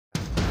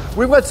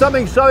We've got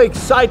something so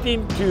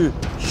exciting to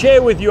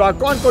share with you. I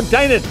can't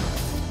contain it.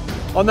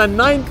 On the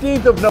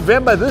 19th of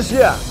November this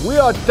year, we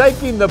are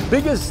taking the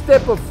biggest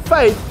step of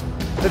faith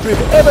that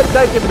we've ever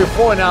taken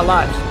before in our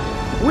lives.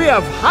 We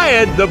have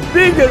hired the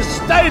biggest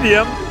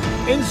stadium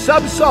in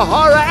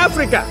sub-Sahara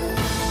Africa.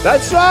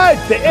 That's right,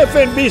 the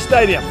FNB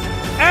Stadium.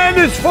 And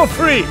it's for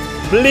free.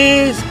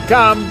 Please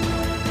come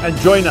and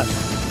join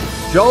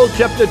us. Joel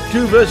chapter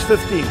 2 verse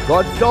 15.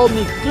 God told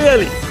me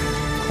clearly,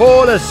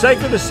 call a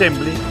sacred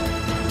assembly,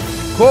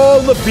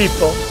 call the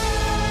people,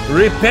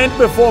 repent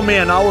before me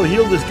and I will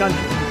heal this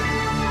country.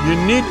 You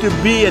need to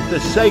be at the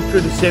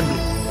sacred assembly.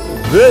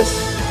 This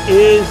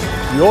is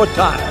your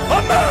time.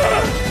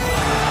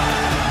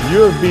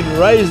 You have been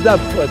raised up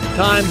for a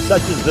time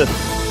such as this.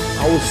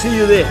 I will see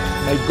you there.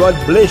 May God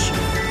bless you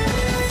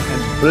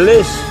and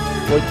bless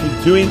what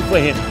you're doing for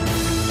Him.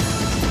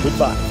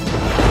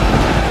 Goodbye.